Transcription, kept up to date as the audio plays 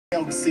I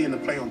was seeing the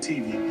play on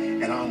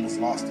TV, and I almost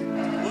lost it.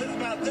 What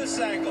about this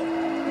angle?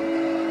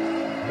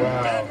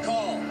 Wow. Bad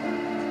call.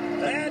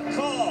 Bad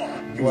call.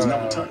 He was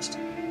never touched.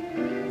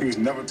 He was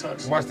never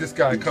touched. Watch this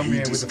guy come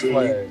in with the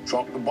flag.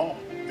 Dropped the ball.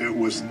 It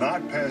was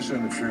not pass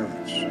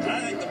interference.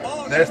 I think the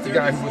ball That's the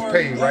guy who was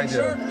paid right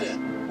there.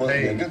 Whether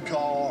it be a good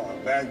call or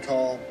a bad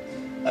call,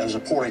 that was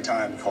a poorly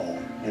timed call.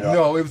 You know?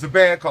 No, it was a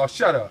bad call.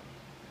 Shut up.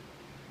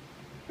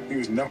 He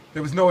was never.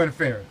 There was no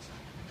interference.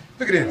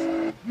 Look at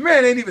this.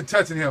 Man ain't even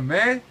touching him,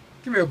 man.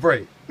 Give me a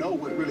break. Know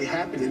what really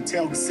happened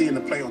until seeing the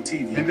play on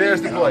TV. And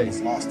there's the play. I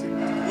almost lost it.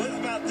 What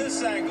about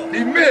this angle?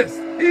 He missed.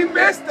 He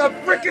missed a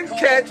freaking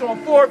catch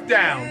on 4th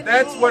down.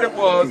 That's what it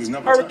was.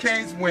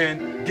 Hurricanes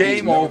win.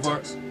 Game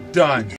over. Done.